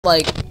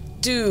Like,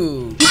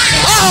 dude.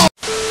 Oh!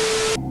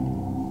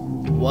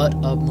 What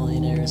up,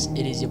 millionaires?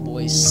 It is your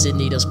boy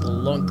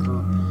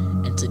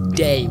DatBoiSpelunker, and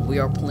today we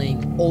are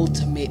playing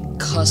Ultimate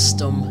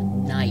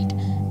Custom Night.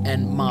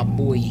 And my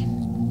boy,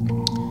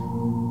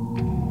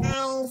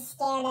 I'm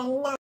scared of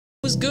nothing.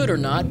 Was good or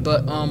not,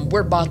 but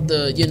we're about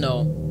to, you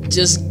know,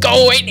 just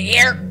go in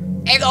here.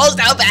 It goes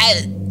so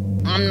bad.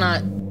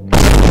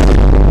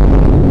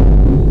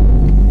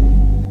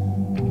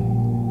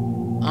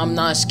 I'm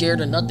not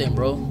scared of nothing,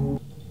 bro.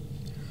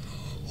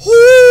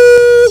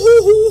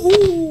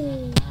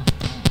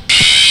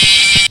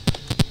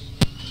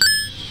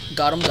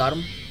 Got him.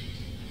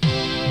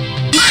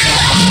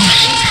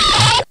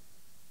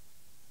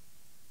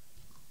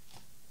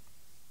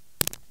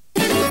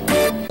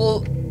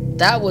 Well,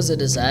 that was a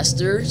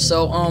disaster.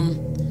 So,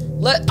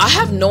 I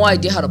have no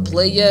idea how to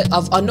play yet.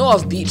 I know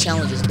I've beat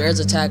challenges.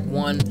 Bears Attack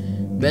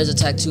 1, Bears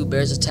Attack 2,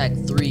 Bears Attack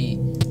 3.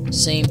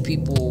 Same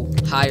people,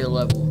 higher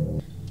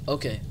level.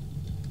 Okay.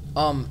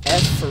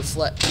 F for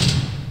flat.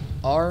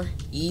 R,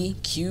 E,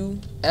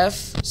 Q,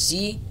 F,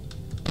 C,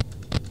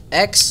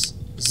 X,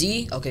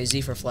 Z. Okay,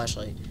 Z for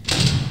flashlight.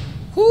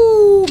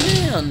 Whoo,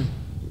 man.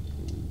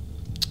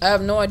 I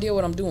have no idea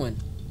what I'm doing.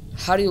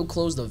 How do you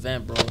close the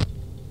vent, bro?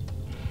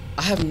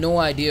 I have no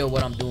idea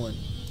what I'm doing.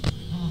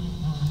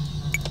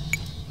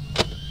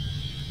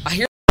 I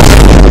hear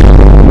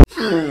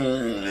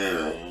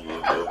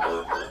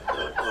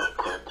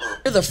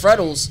the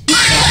freddles.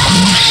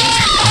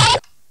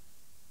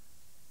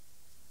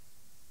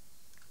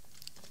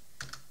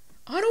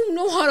 I don't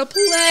know how to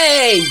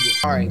play.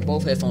 Alright,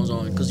 both headphones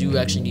on, because you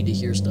actually need to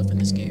hear stuff in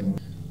this game.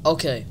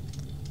 Okay.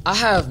 I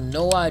have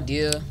no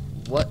idea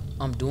what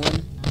I'm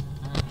doing.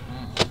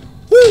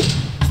 Woo!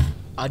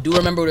 I do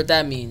remember what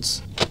that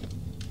means.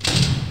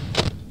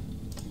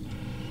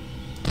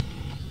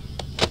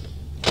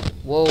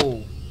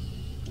 Whoa.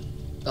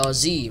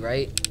 Z,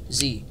 right?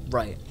 Z,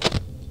 right.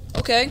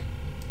 Okay.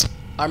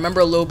 I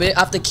remember a little bit. I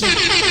have to keep...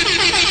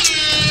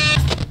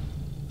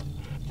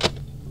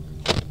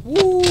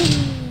 Woo!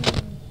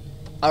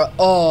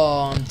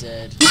 Oh, I'm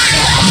dead.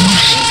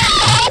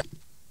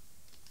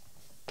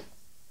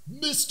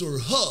 Mr.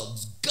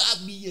 Hubbs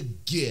got me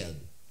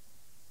again.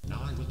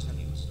 Now I will tell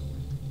you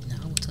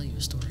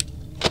a story.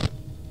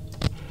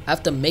 I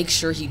have to make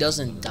sure he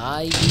doesn't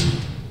die,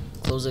 dude.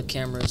 Close the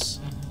cameras.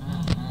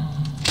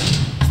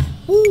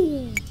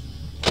 Woo!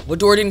 What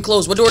door didn't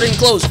close? Woo!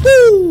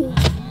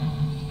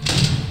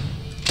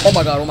 Oh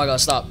my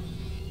god, stop.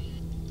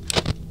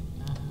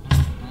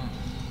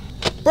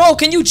 Bro,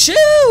 can you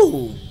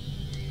chill?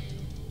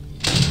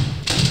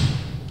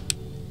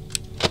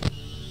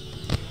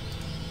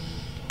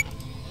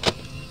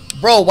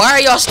 Bro, why are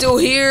y'all still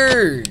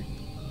here?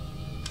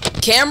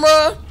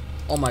 Camera?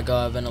 Oh my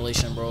god,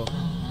 ventilation, bro.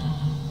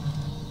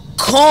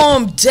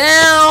 Calm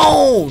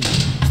down!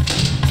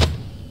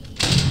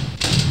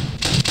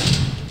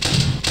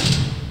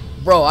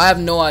 Bro, I have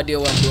no idea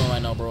what I'm doing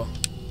right now, bro.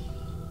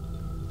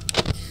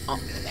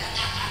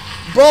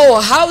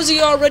 Bro, how is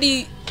he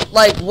already...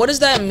 Like, what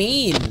does that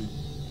mean?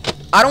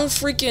 I don't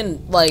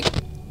freaking... Like,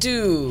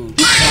 dude.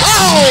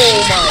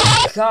 Oh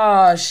my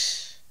gosh.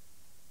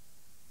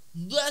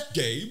 That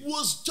game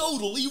was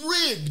totally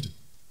rigged.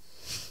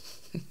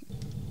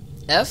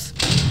 F?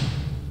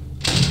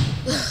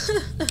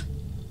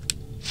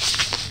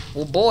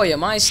 Well, boy,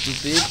 am I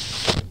stupid.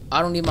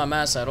 I don't need my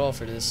mask at all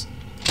for this.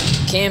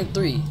 Cam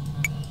 3.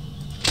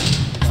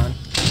 Done.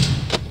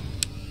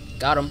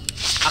 Got him.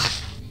 Ah.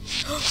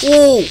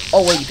 Whoa!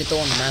 Oh, wait, you can throw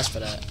on the mask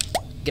for that.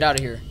 Get out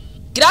of here.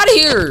 Get out of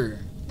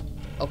here!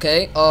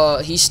 Okay,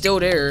 he's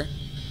still there.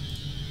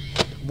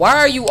 Why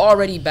are you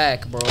already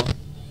back, bro?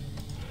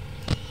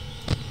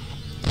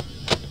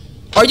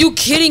 Are you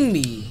kidding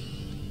me?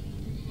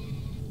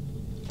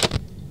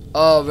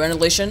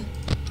 Ventilation.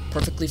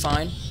 Perfectly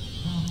fine.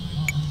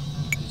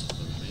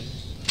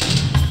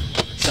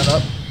 Shut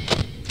up.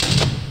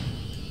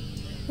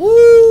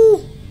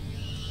 Woo!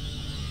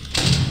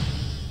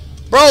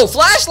 Bro,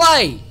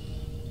 flashlight!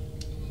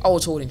 I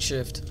was holding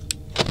shift.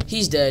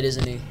 He's dead,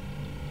 isn't he?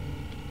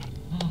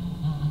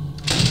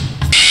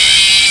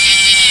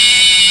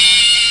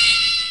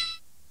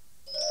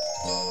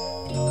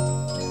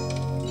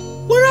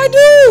 What did I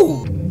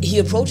do? He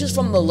approaches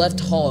from the left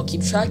hall.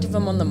 Keep track of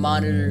him on the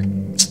monitor.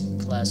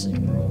 Classic,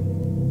 bro.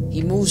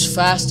 He moves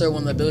faster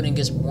when the building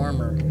gets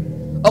warmer.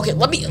 Okay,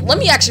 let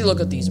me actually look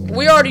at these.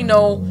 We already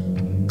know.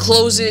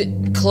 Close it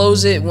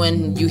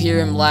when you hear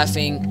him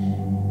laughing.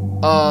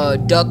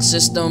 Duct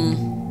system.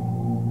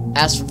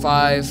 Ask for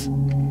 5.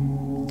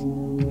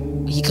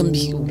 He can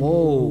be...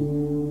 Whoa.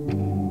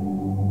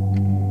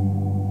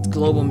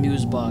 Global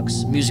music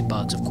box,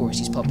 of course.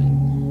 He's puppet.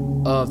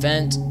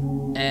 Vent.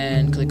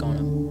 And click on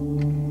him.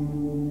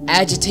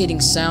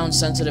 Agitating sound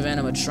sensitive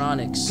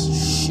animatronics.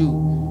 Shoot.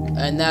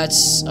 And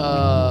that's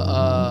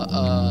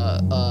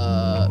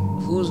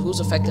who's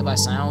affected by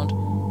sound?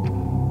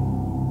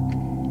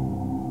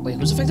 Wait,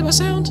 who's affected by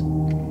sound?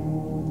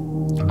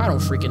 I don't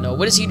freaking know.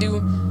 What does he do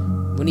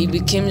when he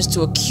begins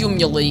to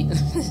accumulate?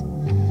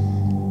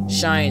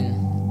 Shine.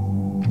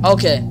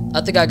 Okay. I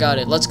think I got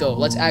it. Let's go.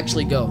 Let's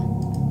actually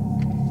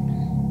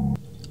go.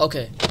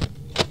 Okay.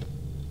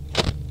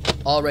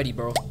 Already,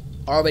 bro.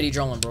 Already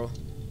drawing, bro.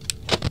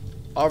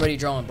 Already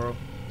drawing, bro.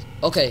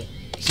 Okay.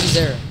 He's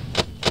there.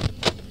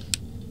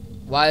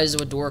 Why is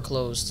the door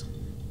closed?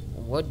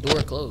 What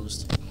door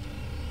closed?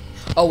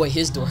 Oh, wait.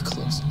 His door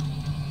closed.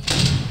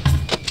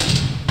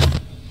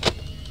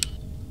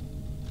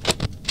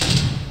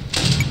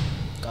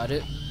 Got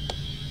it.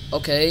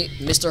 Okay.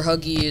 Mr.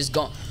 Huggy is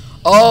gone.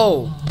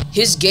 Oh!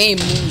 His game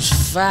moves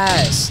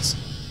fast.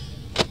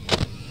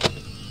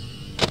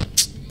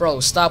 Bro,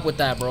 stop with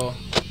that, bro.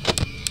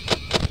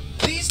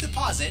 Please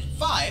deposit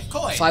 5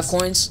 coins. 5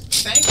 coins?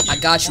 Thank you. I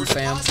got you, for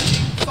fam.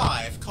 depositing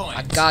 5 coins.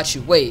 I got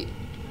you. Wait.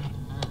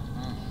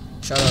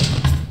 Shut up.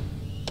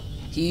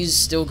 He's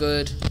still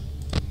good.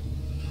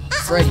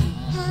 Freddy.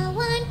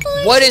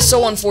 What is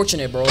so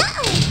unfortunate, bro?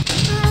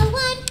 How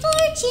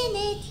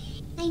unfortunate.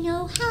 I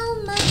know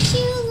how much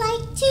you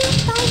like to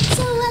fight,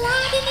 so I'll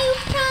add a new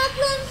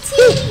problem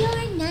to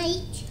your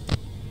night.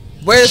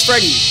 Where's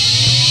Freddy?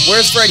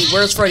 Where's Freddy?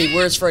 Where's Freddy?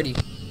 Where's Freddy?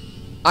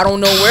 I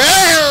don't know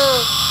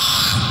where.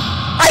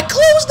 I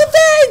closed the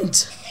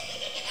vent.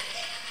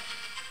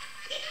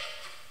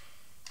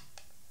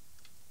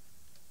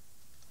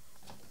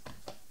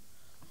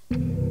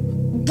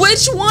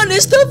 Which one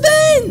is the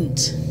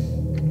vent?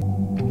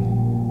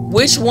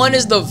 Which one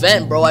is the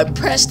vent, bro? I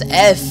pressed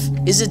F.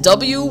 Is it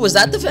W? Was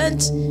that the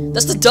vent?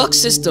 That's the duct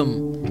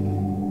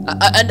system.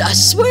 I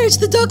swear it's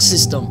the duct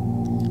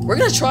system. We're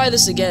gonna try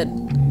this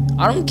again.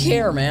 I don't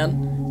care,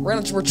 man.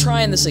 We're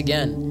trying this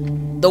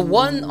again. The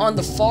one on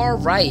the far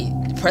right,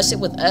 press it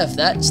with F.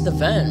 That's the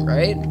vent,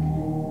 right?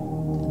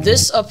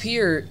 This up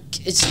here,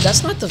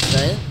 that's not the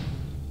vent,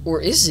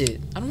 or is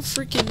it? I don't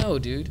freaking know,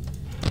 dude.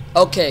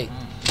 Okay,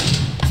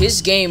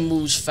 his game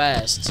moves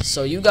fast,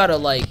 so you gotta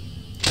like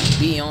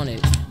be on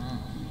it.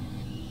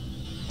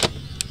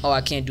 Oh,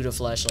 I can't do the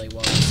flashlight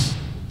while it's...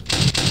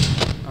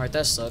 Alright,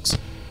 that sucks.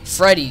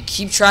 Freddy,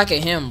 keep track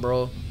of him,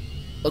 bro.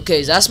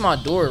 Okay, that's my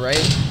door, right?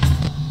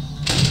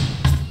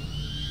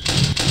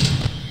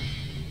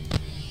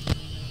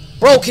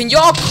 Bro, can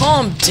y'all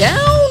calm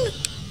down?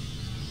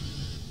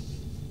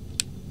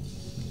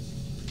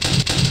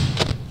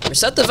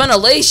 Reset the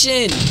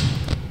ventilation.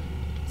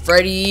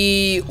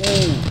 Freddy,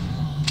 ooh.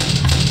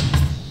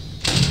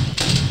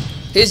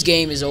 His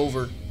game is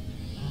over.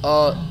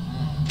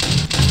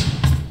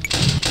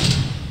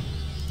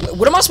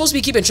 What am I supposed to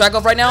be keeping track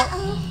of right now?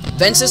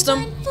 Vent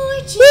system? Woo!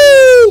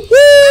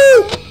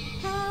 Woo!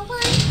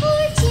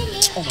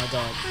 Oh my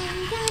god.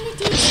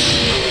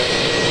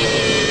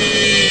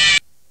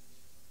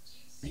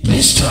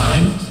 This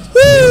time,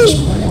 there's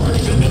more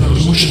than an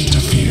illusion to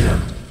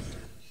fear.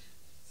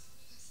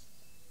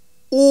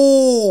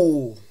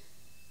 Ooh.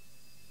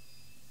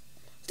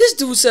 This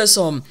dude says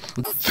some.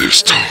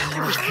 This time,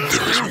 there is more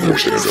than an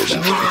illusion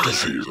to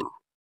fear.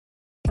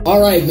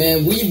 Alright,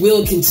 man, we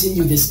will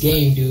continue this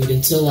game, dude,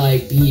 until I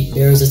beat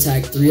Bears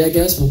Attack 3, I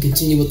guess. We'll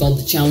continue with all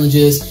the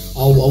challenges.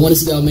 I want to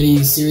see how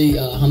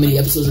many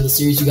episodes of the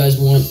series you guys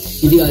want.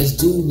 If you guys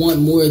do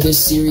want more of this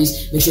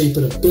series, make sure you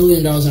put $1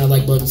 billion on that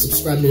like button.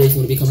 Subscribe today if you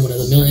want to become one of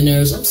the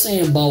millionaires. I'm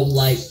saying about,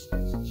 like,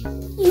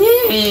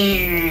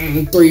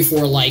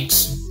 3-4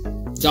 likes.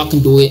 Y'all can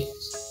do it.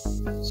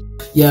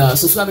 Yeah,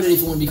 subscribe today if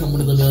you want to become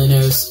one of the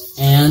millionaires.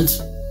 And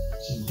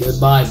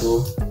goodbye,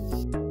 bro.